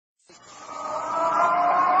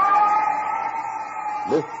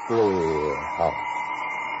Mystery House.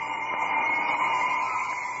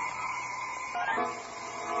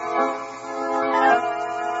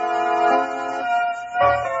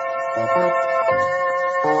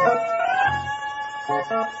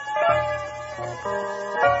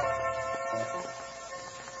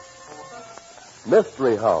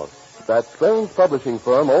 Mystery House, that strange publishing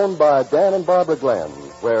firm owned by Dan and Barbara Glenn,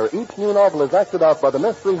 where each new novel is acted out by the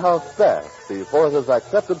Mystery House staff before it is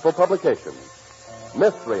accepted for publication.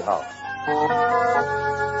 Mystery House.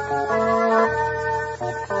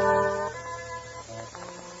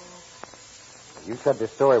 You said the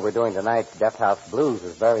story we're doing tonight, Death House Blues,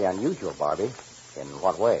 is very unusual, Barbie. In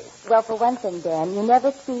what way? Well, for one thing, Dan, you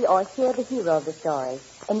never see or hear the hero of the story,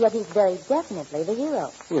 and yet he's very definitely the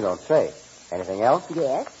hero. You don't say. Anything else?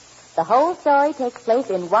 Yes. The whole story takes place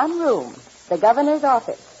in one room, the governor's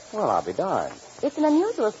office. Well, I'll be darned. It's an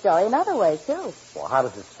unusual story in other ways, too. Well, how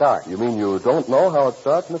does it start? You mean you don't know how it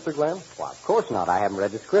starts, Mr. Glenn? Well, of course not. I haven't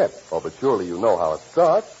read the script. Oh, but surely you know how it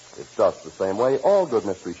starts. It starts the same way all good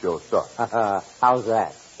mystery shows start. How's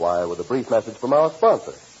that? Why, with a brief message from our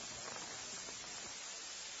sponsor.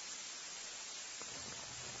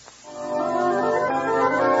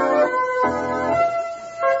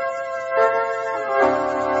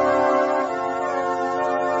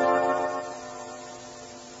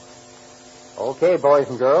 Okay, boys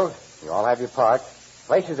and girls, you all have your parts.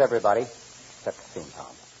 Places, everybody. Set the scene, Tom.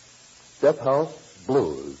 Death House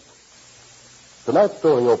Blues. Tonight's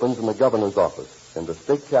story opens in the governor's office in the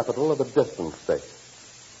state capital of a distant state.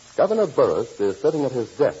 Governor Burris is sitting at his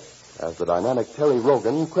desk as the dynamic Terry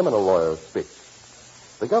Rogan, criminal lawyer,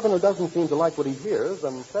 speaks. The governor doesn't seem to like what he hears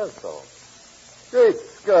and says so. Great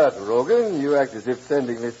Scott, Rogan. You act as if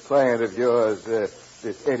sending this client of yours,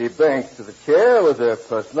 this Eddie Banks, to the chair was a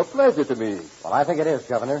personal pleasure to me. Well, I think it is,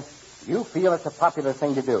 Governor. You feel it's a popular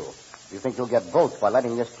thing to do. You think you'll get votes by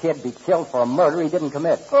letting this kid be killed for a murder he didn't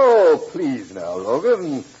commit. Oh, please now,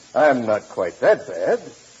 Rogan. I'm not quite that bad.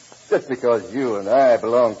 Just because you and I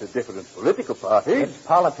belong to different political parties. It's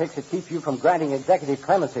politics that keeps you from granting executive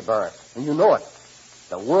clemency, Burris, and you know it.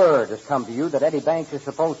 The word has come to you that Eddie Banks is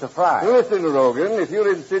supposed to fry. Listen, Rogan, if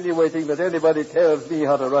you're insinuating that anybody tells me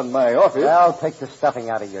how to run my office... Well, take the stuffing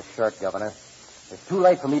out of your shirt, Governor. It's too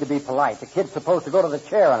late for me to be polite. The kid's supposed to go to the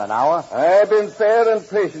chair in an hour. I've been fair and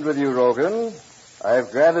patient with you, Rogan.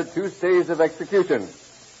 I've granted 2 stays of execution.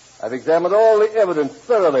 I've examined all the evidence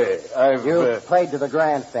thoroughly. You've played to the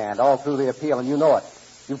grandstand all through the appeal, and you know it.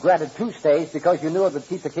 You've granted 2 stays because you knew it would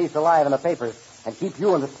keep the case alive in the papers and keep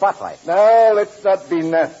you in the spotlight. Now, let's not be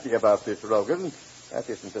nasty about this, Rogan. That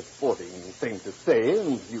isn't a sporting thing to say,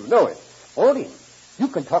 and you know it. Sporting? You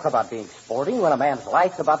can talk about being sporting when a man's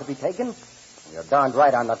life's about to be taken? You're darned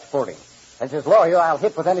right I'm not sporting. As his lawyer, I'll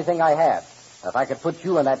hit with anything I have. If I could put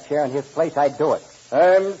you in that chair in his place, I'd do it.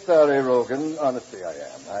 I'm sorry, Rogan. Honestly, I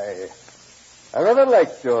am. I rather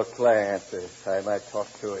liked your client the time I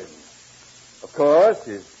talked to him. Of course,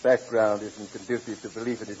 his background isn't conducive to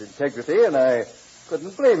belief in his integrity, and I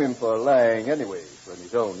couldn't blame him for lying anyway, for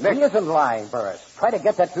his own neck. He isn't lying, Burris. Try to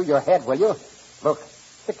get that through your head, will you? Look,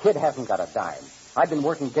 the kid hasn't got a dime. I've been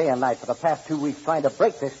working day and night for the past 2 weeks trying to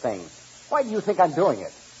break this thing. Why do you think I'm doing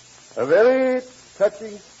it? A very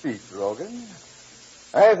touching speech, Rogan.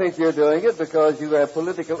 I think you're doing it because you have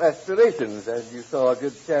political aspirations and you saw a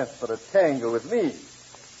good chance for a tangle with me.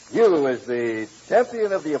 You as the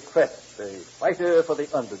champion of the oppressed, the fighter for the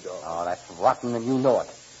underdog. Oh, that's rotten, and you know it.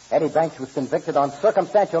 Eddie Banks was convicted on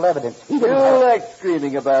circumstantial evidence. He didn't You like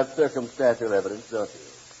screaming about circumstantial evidence, don't you?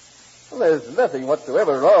 Well, there's nothing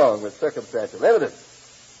whatsoever wrong with circumstantial evidence.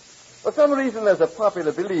 For some reason, there's a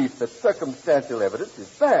popular belief that circumstantial evidence is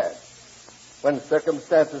bad. When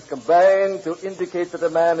circumstances combine to indicate that a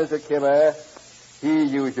man is a killer, he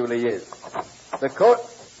usually is. The court...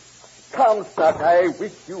 Comstock, I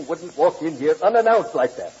wish you wouldn't walk in here unannounced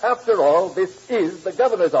like that. After all, this is the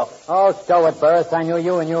governor's office. Oh, stow it, Burris. I knew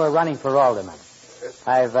you and you were running for alderman.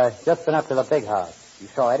 I've just been up to the big house. You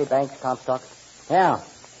saw Eddie Banks, Comstock? Yeah,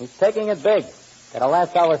 he's taking it big. Got a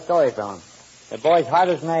last hour story from him. The boy's hard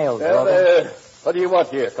as nails. Well, what do you want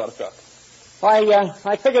here, Comstock? Why,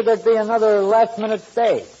 I figured there'd be another last-minute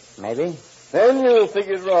stay. Maybe. Then you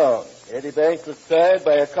figured wrong. Eddie Banks was tried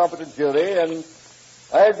by a competent jury, and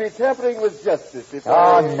I'd be tampering with justice if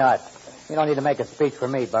Oh, nuts. You don't need to make a speech for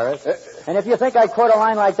me, Burris. And if you think I quote a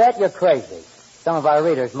line like that, you're crazy. Some of our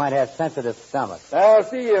readers might have sensitive stomachs. Now,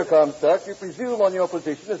 see here, Comstock. You presume on your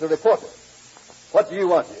position as a reporter. What do you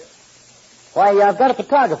want here? Why, I've got a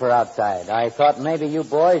photographer outside. I thought maybe you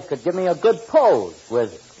boys could give me a good pose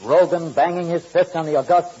with Rogan banging his fist on the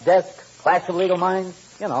august desk, clash of legal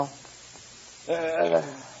minds, you know. Well,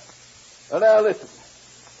 now, listen.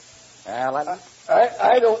 Well,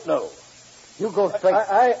 I don't know. you go straight.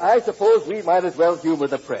 I suppose we might as well humor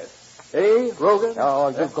the press. Eh, Rogan? Oh,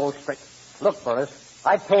 you go straight. Look, Burris,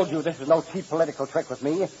 I told you this is no cheap political trick with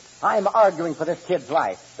me. I'm arguing for this kid's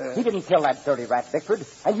life. He didn't kill that dirty rat, Bickford,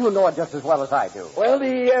 and you know it just as well as I do. Well,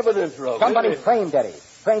 the evidence, Rogan. Somebody framed Eddie.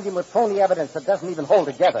 Framed him with phony evidence that doesn't even hold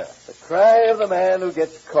together. The cry of the man who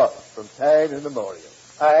gets caught from time immemorial.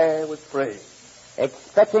 I was framed.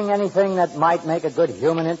 Expecting anything that might make a good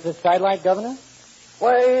human interest sidelight, Governor?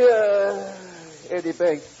 Why, Eddie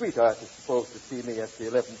Banks' sweetheart is supposed to see me at the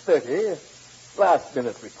 11:30.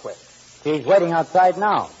 Last-minute request. She's waiting outside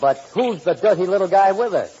now, but who's the dirty little guy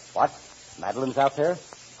with her? What? Madeline's out there?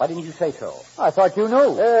 Why didn't you say so? I thought you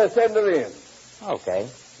knew. Send her in. Okay.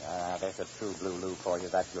 There's a true blue for you,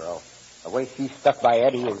 that girl. The way she's stuck by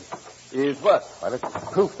Eddie Is what? well, it's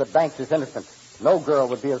proof that Banks is innocent. No girl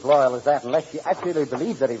would be as loyal as that unless she actually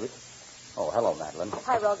believed that he was... Oh, hello, Madeline.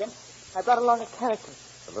 Hi, Rogan. I brought along a character.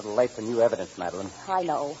 It's a little late for new evidence, Madeline. I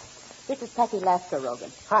know. This is Packy Lasker,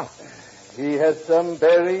 Rogan. Hi. He has some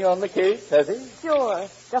bearing on the case, has he? Sure.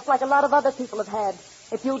 Just like a lot of other people have had.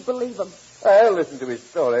 If you'd believe them. I'll listen to his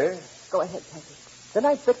story. Go ahead, Packy. The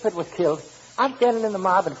night Bickford was killed, I'm standing in the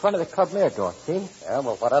mob in front of the club Mirador, see? Yeah,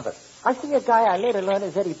 well, what of it? I see a guy I later learned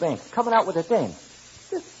is Eddie Banks coming out with a dame.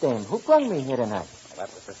 This dame who brung me here tonight. Well,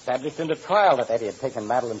 that was established in the trial that Eddie had taken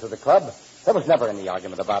Madeline to the club. There was never any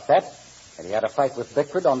argument about that. And he had a fight with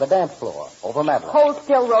Bickford on the dance floor over Madeline. Hold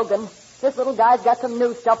still, Rogan. This little guy's got some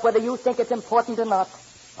new stuff, whether you think it's important or not.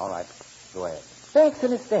 All right. Go ahead. Banks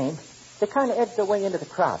and his dame, they kind of edged their way into the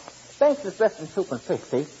crowd. Banks was dressed in soup and fish,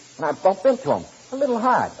 see? And I bumped into him. A little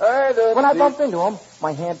hard. When I bumped into him,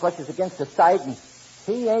 my hand brushes against his side, and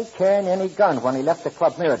he ain't carrying any gun when he left the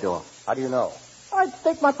club Mirador. How do you know? I'd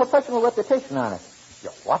stake my professional reputation on it. You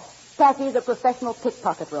what? Packy's a professional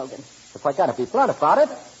pickpocket, Rogan. If I gotta be blunt about it,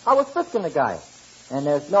 I was fisking the guy. And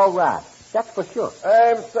there's no rod. That's for sure.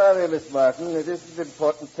 I'm sorry, Miss Martin. It isn't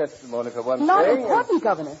important testimony for one Not thing. important,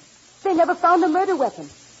 Governor. They never found the murder weapon.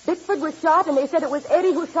 Bickford was shot, and they said it was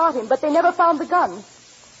Eddie who shot him, but they never found the gun.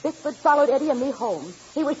 Bickford followed Eddie and me home.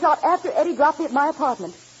 He was shot after Eddie dropped me at my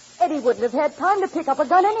apartment. Eddie wouldn't have had time to pick up a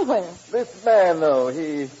gun anywhere. This man, though,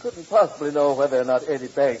 he couldn't possibly know whether or not Eddie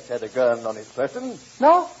Banks had a gun on his person.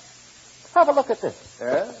 No? Have a look at this.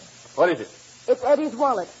 Yeah? What is it? It's Eddie's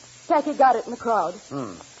wallet. Packy got it in the crowd.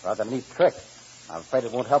 Rather neat trick. I'm afraid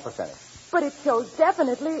it won't help us any. But it shows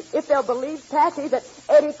definitely, if they'll believe Packy, that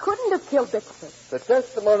Eddie couldn't have killed Bickford. The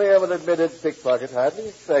testimony of an admitted pickpocket hardly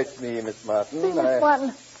excites me, Miss Martin. See, Miss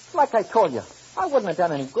Martin, like I told you, I wouldn't have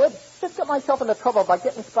done any good. Just get myself into trouble by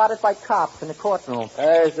getting spotted by cops in the courtroom.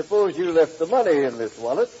 I suppose you left the money in this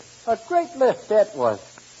wallet. A great lift that was.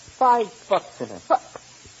 $5 in it.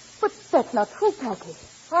 But that's not true, Packy.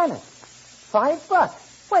 Honest. $5.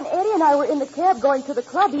 When Eddie and I were in the cab going to the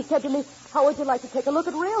club, he said to me, "How would you like to take a look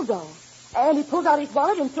at Real Doll?" And he pulled out his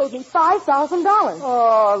wallet and showed me $5,000.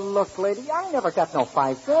 Oh, look, lady, I never got no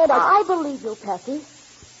 $5. I believe you, Packy.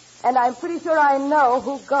 And I'm pretty sure I know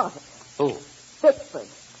who got it. Who? Bickford.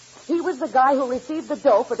 He was the guy who received the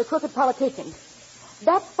dough for the crooked politicians.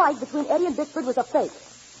 That fight between Eddie and Bickford was a fake.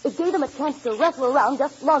 It gave them a chance to wrestle around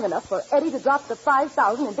just long enough for Eddie to drop the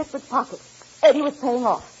 $5,000 in Bickford's pocket. Eddie was paying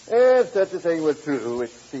off. If such a thing were true,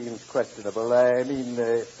 which seems questionable, I mean,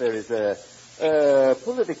 if there is a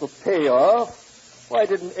political payoff, why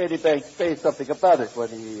didn't Eddie Banks say something about it when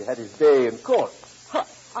he had his day in court?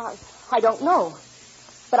 I don't know.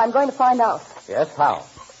 But I'm going to find out. Yes, how?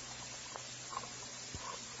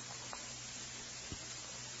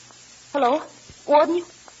 Hello? Warden?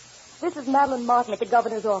 This is Madeline Martin at the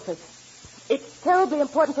governor's office. It's terribly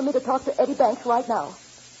important for me to talk to Eddie Banks right now.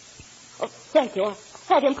 Oh, thank you. I'll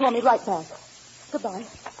have him call me right back. Goodbye.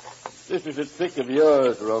 This is a trick of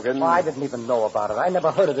yours, Rogan. Well, I didn't even know about it. I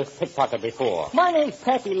never heard of this pickpocket before. My name's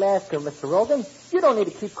Packy Lasker, Mr. Rogan. You don't need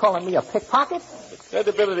to keep calling me a pickpocket. The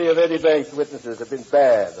credibility of Eddie Banks' witnesses have been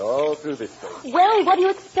bad all through this case. Well, what do you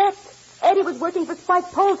expect? Eddie was working for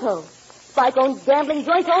Spike Polto. Spike owns gambling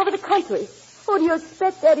joints all over the country. Who do you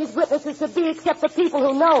expect Eddie's witnesses to be except the people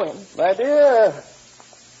who know him? My dear,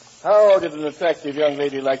 how did an attractive young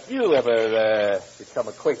lady like you ever become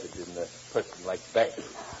acquainted in a person like Banks?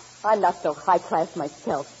 I'm not so high-class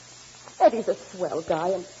myself. Eddie's a swell guy,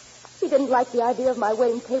 and he didn't like the idea of my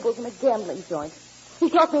waiting tables in a gambling joint.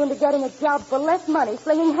 He talked me into getting a job for less money,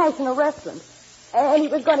 slinging hash in a restaurant. And he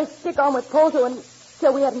was going to stick on with Polto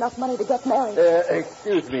until we had enough money to get married.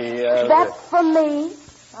 Excuse me. That's for me.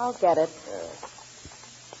 I'll get it.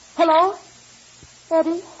 Hello?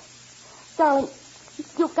 Eddie? Darling,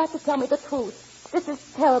 you've got to tell me the truth. This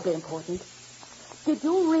is terribly important. Did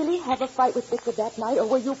you really have a fight with Bickford that night, or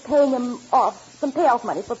were you paying him off some payoff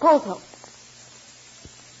money for Polto?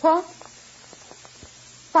 What?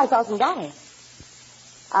 $5,000.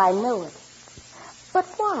 I knew it. But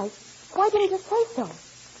why? Why didn't you say so?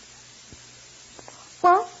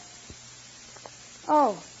 What?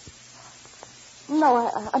 Oh.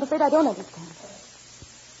 No, I'm afraid I don't understand.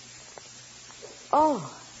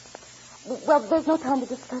 Oh. Well, there's no time to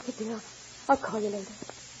discuss it, dear. I'll call you later.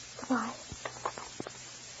 Goodbye.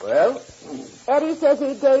 Well? Eddie says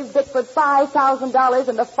he gave Bickford $5,000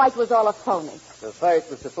 and the fight was all a phony. The fight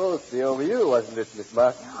was supposed to be over you, wasn't it, Miss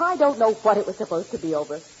Martin? I don't know what it was supposed to be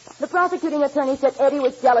over. The prosecuting attorney said Eddie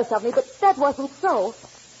was jealous of me, but that wasn't so.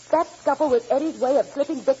 That scuffle was Eddie's way of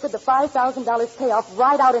slipping Bickford the $5,000 payoff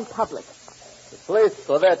right out in public. The place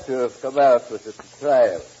for that to have come out was at the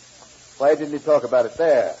trial. Why didn't he talk about it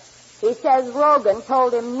there? He says Rogan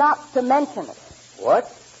told him not to mention it.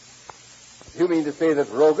 What? You mean to say that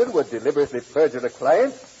Rogan would deliberately perjure a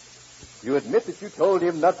client? You admit that you told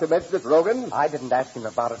him not to mention it, Rogan? I didn't ask him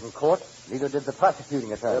about it in court. Neither did the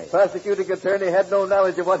prosecuting attorney. The prosecuting attorney had no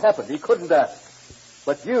knowledge of what happened. He couldn't ask.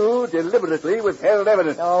 But you deliberately withheld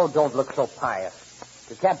evidence. Oh, don't look so pious.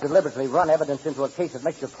 You can't deliberately run evidence into a case that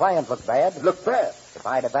makes your client look bad. Look bad? If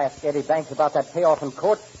I'd have asked Eddie Banks about that payoff in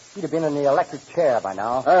court, he'd have been in the electric chair by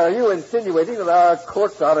now. Are you insinuating that our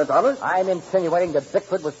courts aren't honest? I'm insinuating that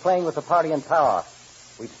Bickford was playing with the party in power.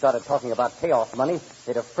 We'd started talking about payoff money,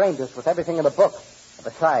 they'd have framed us with everything in the book. And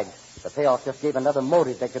besides, the payoff just gave another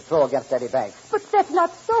motive they could throw against Eddie Banks. But that's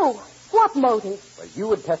not so. What motive? Well, you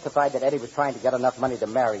would testify that Eddie was trying to get enough money to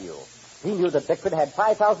marry you. He knew that Bickford had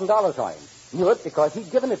 $5,000 on him. Knew it because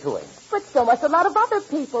he'd given it to him. But so must a lot of other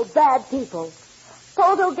people, bad people.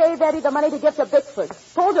 Poldo gave Eddie the money to give to Bickford.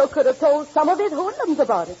 Poldo could have told some of his hoodlums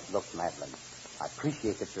about it. Look, Madeline, I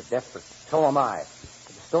appreciate that you're desperate. So am I.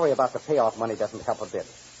 But the story about the payoff money doesn't help a bit.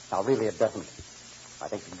 Now, really, it doesn't. I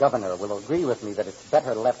think the governor will agree with me that it's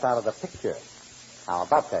better left out of the picture. How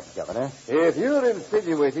about that, Governor? If you're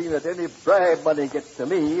insinuating that any bribe money gets to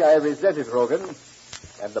me, I resent it, Rogan.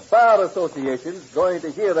 And the Bar Association's going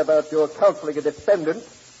to hear about your counseling a defendant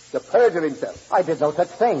to perjure himself. I did no such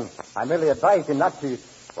thing. I merely advised him not to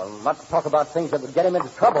talk about things that would get him into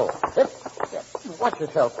trouble. Watch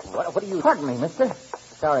yourself. What are you... Pardon me, mister.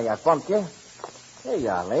 Sorry I bumped you. Here you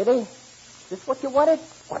are, lady. Is this what you wanted?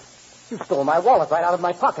 What? You stole my wallet right out of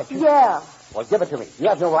my pocket. Yeah. Well, give it to me. You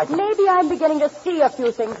have no right to... Maybe I'm beginning to see a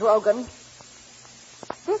few things, Rogan.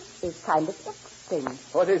 This is kind of interesting.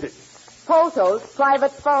 What is it? Polto's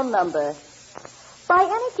private phone number. By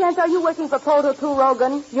any chance, are you working for Polto too,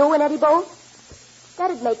 Rogan? You and Eddie both?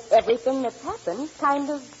 That'd make everything that's happened kind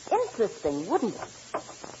of interesting, wouldn't it?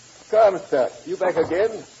 Comstock, you back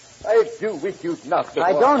again? I do wish you'd knock before...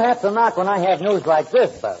 I don't have to knock when I have news like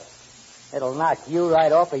this, Buzz. It'll knock you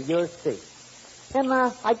right off of your seat. And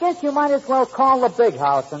I guess you might as well call the big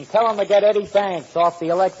house and tell them to get Eddie Banks off the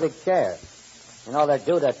electric chair. You know, they're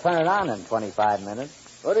due to turn it on in 25 minutes.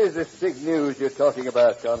 What is this big news you're talking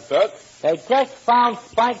about, Comstock? They just found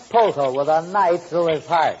Spike Polto with a knife through his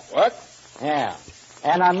heart. What? Yeah.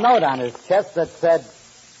 And a note on his chest that said,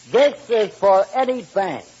 "This is for Eddie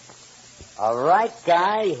Banks, a right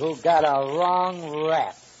guy who got a wrong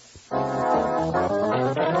rap."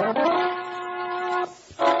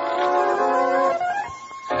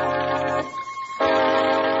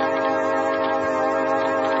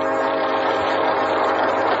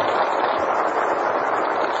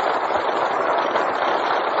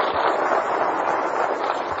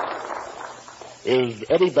 Is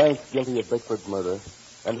Eddie Banks guilty of Bickford's murder?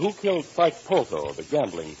 And who killed Spike Polto, the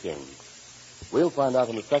gambling king? We'll find out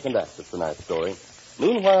in the second act of tonight's story.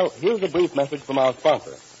 Meanwhile, here's a brief message from our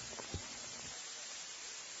sponsor.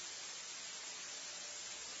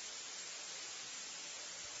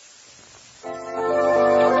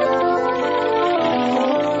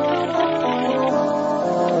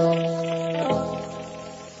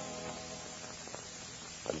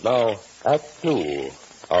 And now, Act 2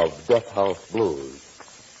 of Death House Blues.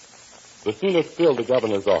 The scene is still the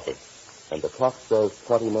governor's office, and the clock says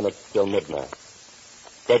 20 minutes till midnight.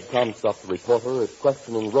 Fred Comstock, the reporter, is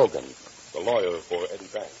questioning Rogan, the lawyer for Eddie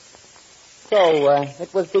Banks. So,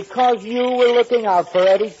 it was because you were looking out for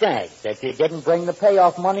Eddie Banks that you didn't bring the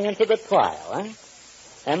payoff money into the trial, huh?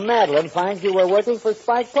 And Madeline finds you were working for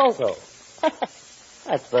Spike Polto.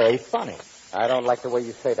 That's very funny. I don't like the way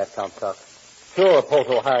you say that, Comstock. Sure,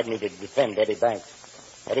 Polto hired me to defend Eddie Banks.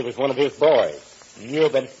 Eddie was one of his boys.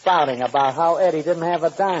 You've been spouting about how Eddie didn't have a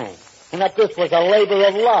dime, and that this was a labor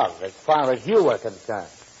of love as far as you were concerned.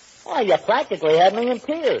 Why, you practically had me in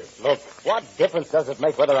tears. Look, what difference does it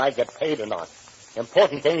make whether I get paid or not?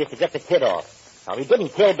 Important thing is to get the kid off. Now, he didn't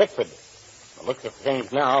kill Bickford. The looks of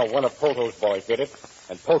things now, one of Poto's boys did it,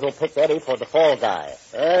 and Poto picked Eddie for the fall guy.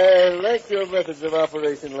 I like your methods of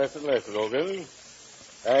operation less and less, Logan.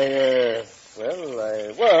 I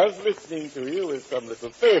was listening to you with some little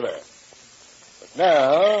favor. But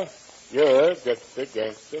now, you're just a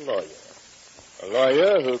gangster lawyer. A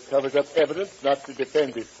lawyer who covers up evidence not to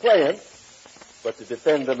defend his client, but to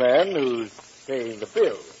defend the man who's paying the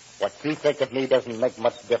bill. What you think of me doesn't make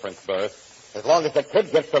much difference, Burris. As long as the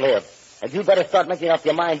kid gets to live. And you better start making up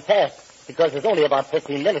your mind fast, because there's only about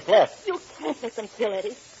 15 minutes left. You can't let them kill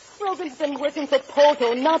Eddie. Rogan's been working for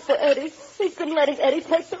Poto, not for Eddie. He's been letting Eddie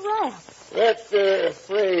take the rap. That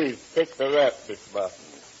phrase, take the rap, Miss Martin.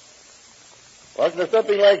 Wasn't there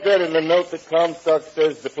something like that in the note that Comstock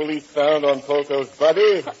says the police found on Poto's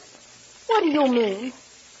body? What do you mean?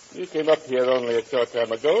 You came up here only a short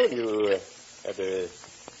time ago, and you had a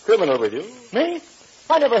criminal with you. Me?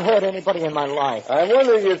 I never hurt anybody in my life. I'm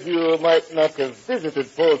wondering if you might not have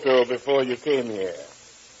visited Poto before you came here.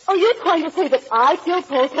 Are you trying to say that I killed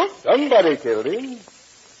Poto? Somebody killed him.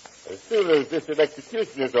 As soon as this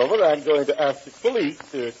execution is over, I'm going to ask the police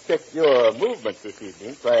to check your movements this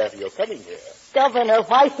evening prior to your coming here. Governor,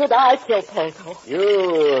 why should I kill Poto?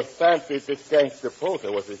 You fancied this gangster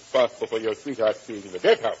Poto was responsible for your sweetheart being in the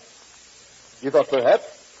death house. You thought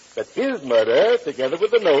perhaps that his murder, together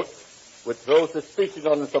with the note, would throw suspicion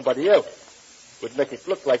on somebody else, would make it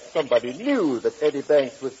look like somebody knew that Eddie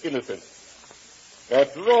Banks was innocent.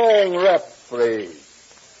 That wrong rap phrase.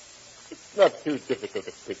 It's not too difficult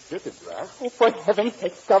to picture, to grasp. Oh, for heaven's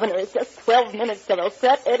sake, Governor, it's just 12 minutes till they'll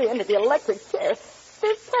strap Eddie into the electric chair.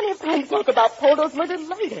 There's plenty of time to talk about Poto's murder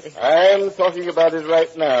later. I'm talking about it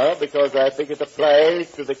right now because I think it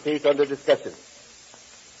applies to the case under discussion.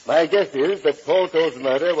 My guess is that Poto's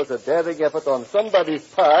murder was a daring effort on somebody's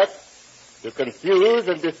part to confuse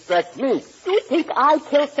and distract me. You think I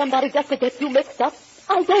killed somebody just to get you mixed up?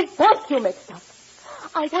 I don't want you mixed up.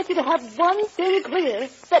 I want you to have one thing clear,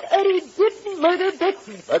 that Eddie didn't murder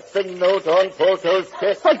Bickford. But the note on Poto's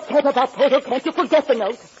chest... Forget about Poto, can't you? Forget the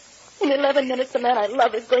note. In 11 minutes, the man I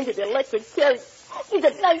love is going to the electric chair. He's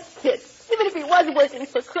a nice kid. Even if he was working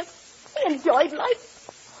for crooks, he enjoyed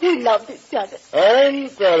life. He loved each other. I'm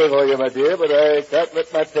sorry for you, my dear, but I can't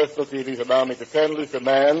let my personal feelings allow me to turn loose a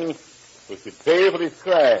man who should pay for his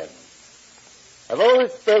crime. I've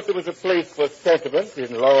always felt there was a place for sentiment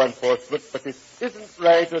in law enforcement, but it isn't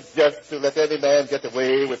right or just to let any man get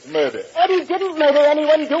away with murder. Eddie didn't murder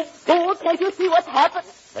anyone, you fool. Can't you see what's happened?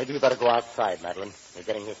 Maybe you better go outside, Madeline. You're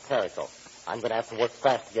getting hysterical. I'm going to have to work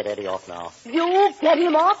fast to get Eddie off now. You get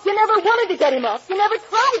him off? You never wanted to get him off. You never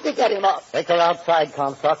tried to get him off. Take her outside,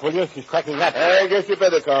 Comstock, will you? She's cracking up. I guess you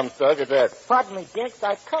better, Comstock, at that. Pardon me, Jenks.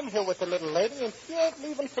 I've come here with the little lady, and she ain't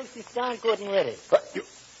leaving till she's down good and ready. What?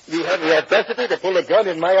 You have the audacity to pull a gun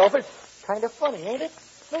in my office? Kind of funny, ain't it?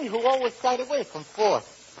 Me, who always shied away from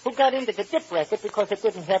force. Who got into the dip racket because it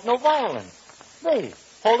didn't have no violence. Me,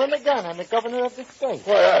 holding a gun on the governor of the state.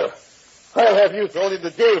 Well, I'll have you thrown into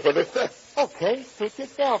jail for this. Okay, suit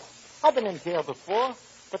yourself. I've been in jail before,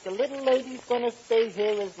 but the little lady's going to stay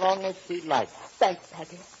here as long as she likes. Thanks,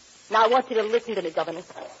 Peggy. Now, I want you to listen to me, Governor.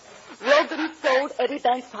 Rogan sold Eddie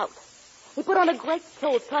Banks out. He put on a great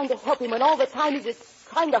show trying to help him, and all the time he was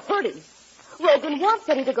trying to hurt him. Rogan wants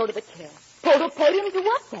Eddie to go to the chair. Poto paid him to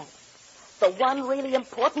what that? The one really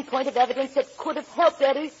important point of evidence that could have helped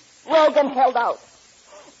Eddie, Rogan held out.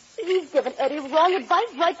 He's given Eddie wrong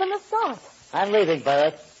advice right from the start. I'm leaving,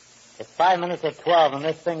 Barrett. It's 5 minutes of 12, and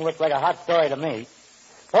this thing looks like a hot story to me.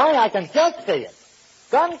 Boy, I can just see it.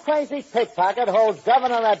 Gun-crazy pickpocket holds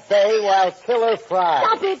governor at bay while killer fries.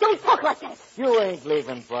 Stop it! Don't talk like that! You ain't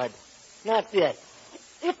leaving, Bud. Not yet.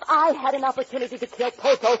 If I had an opportunity to kill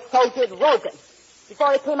Poto, so did Rogan.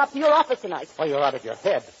 Before he came up to your office tonight. Well, you're out of your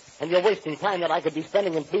head. And you're wasting time that I could be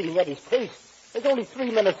spending in pleading Eddie's case. There's only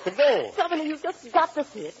 3 minutes to go. Governor, you've just got to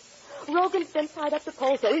see it. Rogan's been tied up to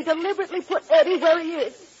Poto. He deliberately put Eddie where he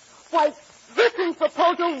is. Why, looking for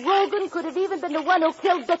Poto, Rogan could have even been the one who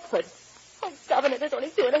killed Bickford. Oh, Governor, there's only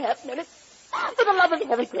 2.5 minutes. For the love of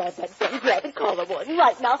heaven, grab that gun. Grab it. Call the warden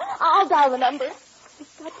right now. I'll dial the number.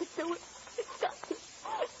 You've got to do it. You've got to.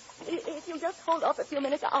 If you just hold off a few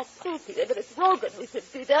minutes, I'll prove to you that it's Rogan who should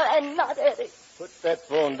be there and not Eddie. Put that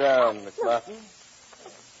phone down, Miss Martin.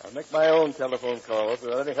 I'll make my own telephone calls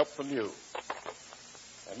without any help from you.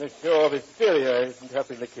 And this show of hysteria isn't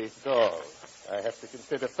helping the case at all. I have to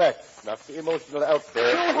consider facts, not the emotional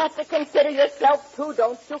outburst. You have to consider yourself, too,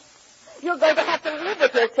 don't you? You're going to have to live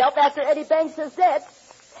with yourself after Eddie Banks is dead.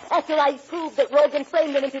 After I prove that Rogan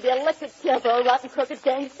framed him into the electric chair for a rotten, crooked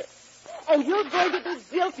gangster. And you're going to be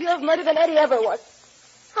guiltier of murder than Eddie ever was.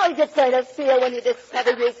 How's it going to feel when you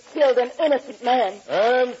discover you've killed an innocent man?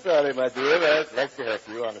 I'm sorry, my dear. I'd like to hurt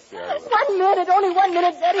you, honestly. I will. 1 minute, only 1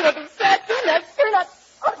 minute, Eddie will be sad. Turn up.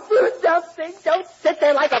 Oh, do something. Don't sit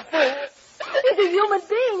there like a fool. He's a human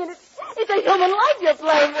being, and it's a human life you're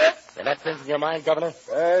playing with. And that changing your mind, Governor?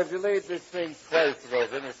 I've delayed this thing twice,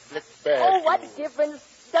 Rogan. It slipped back. Oh, what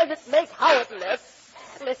difference does it make how it looks?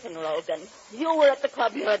 Listen, Logan, you were at the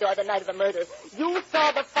Club Mirador the night of the murder. You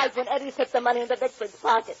saw the fight when Eddie slipped the money into Bickford's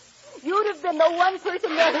pocket. You'd have been the one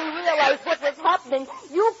person there who realized what was happening.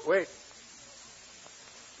 Wait.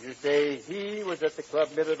 You say he was at the Club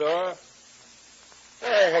Mirador?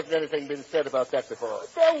 Hasn't anything been said about that before?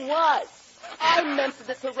 There was. I mentioned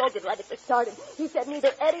it to Rogan right at the start, and he said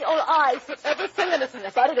neither Eddie or I should ever say anything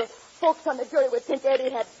about it, or folks on the jury would think Eddie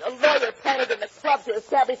had a lawyer planted in the club to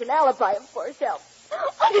establish an alibi for himself.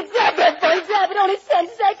 Oh, you grab that boy, grab it, only 10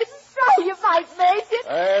 seconds. Try, you might make it.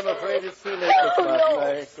 I'm afraid it's too late, Miss Martin. No.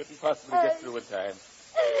 I couldn't possibly get through in time.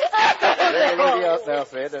 Let me leave you out now,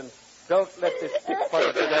 Fred, and don't let this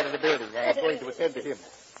pickpocket get out of the building. I'm going to attend to him.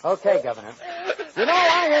 Okay, Governor. You know,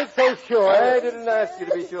 I ain't so sure. I didn't ask you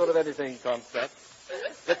to be sure of anything, Comstock.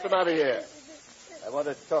 Get them out of here. I want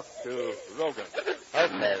to talk to Rogan.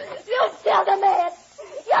 Okay. You killed a man.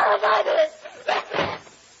 You're a murderer.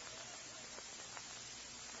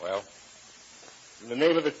 Well, in the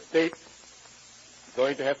name of the state, I'm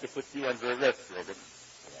going to have to put you under arrest, Rogan.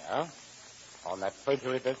 Yeah? On that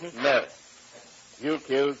perjury business? No. You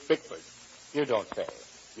killed Bickford. You don't say.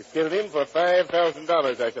 You killed him for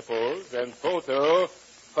 $5,000, I suppose, and Poto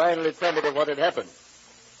finally told me what had happened.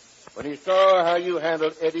 When he saw how you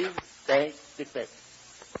handled Eddie's bank defense.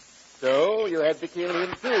 So you had to kill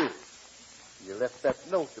him, too. You left that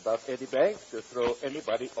note about Eddie Banks to throw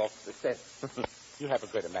anybody off the scent. You have a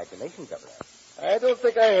good imagination, Governor. I don't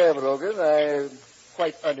think I have, Rogan. I'm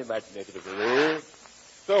quite unimaginative as a rule.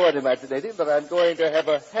 So unimaginative that I'm going to have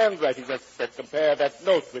a handwriting expert compare that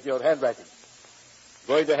note with your handwriting.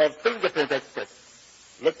 Going to have fingerprint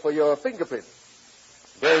experts look for your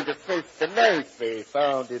fingerprints. Going to trace the knife they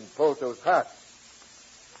found in Poto's heart.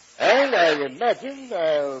 And I imagine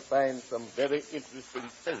I'll find some very interesting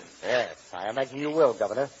things. Yes, I imagine you will,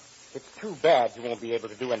 Governor. It's too bad you won't be able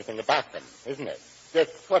to do anything about them, isn't it?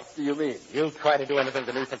 Just what do you mean? You try to do anything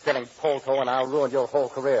to me for killing Polto, and I'll ruin your whole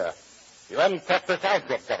career. You haven't touched this out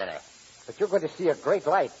yet, Governor. But you're going to see a great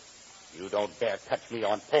light. You don't dare touch me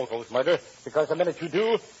on Polto's murder, because the minute you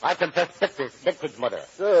do, I confess Bickford's murder.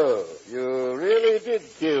 So, you really did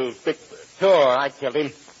kill Bickford? Sure, I killed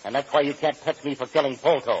him, and that's why you can't touch me for killing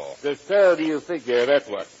Polto. Just how do you figure that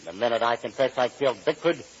was? The minute I confess I killed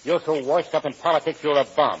Bickford, you're so washed up in politics you're a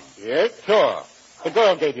bum. Yes? Sure. The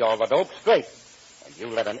girl gave you all the dope straight. And you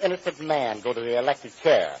let an innocent man go to the elected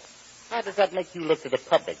chair. How does that make you look to the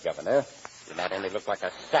public, Governor? You not only look like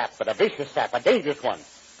a sap, but a vicious sap, a dangerous one.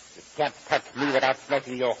 You can't touch me without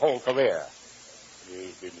smashing your whole career.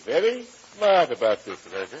 You've been very smart about this,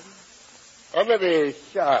 Rogan. Or maybe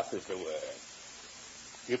sharp is the word.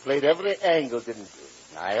 You played every angle, didn't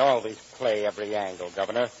you? I always play every angle,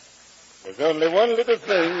 Governor. There's only one little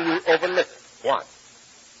thing you overlooked. What?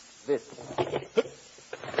 This.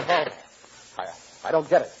 Oh, I don't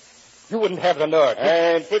get it. You wouldn't have the nerve.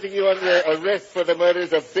 I'm putting you under arrest for the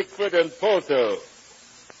murders of Bickford and Polto.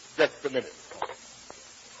 Just a minute.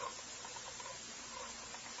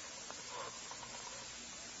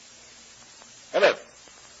 Hello.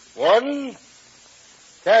 One,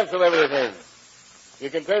 cancel everything. You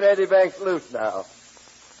can turn Eddie Banks loose now.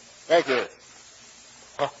 Thank you.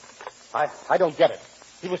 Oh, I don't get it.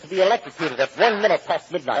 He was to be electrocuted at 1 minute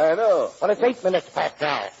past midnight. I know. Well, it's 8 minutes past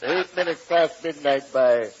now. 8 minutes past midnight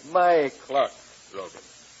by my clock, Rogan.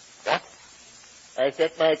 What? I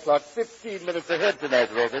set my clock 15 minutes ahead tonight,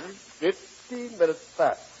 Rogan. 15 minutes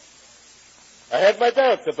past. I had my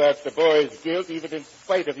doubts about the boy's guilt, even in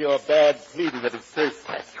spite of your bad pleading of his case.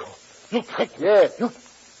 You tricked me. Yes.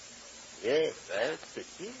 Yes, I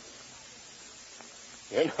tricked you.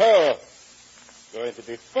 You know, it's going to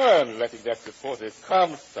be fun letting that reporter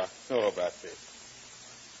Comstock know about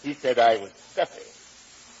this. He said I was stuffy.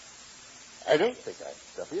 I don't think I'm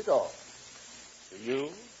stuffy at all. Do you,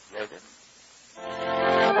 Rogan?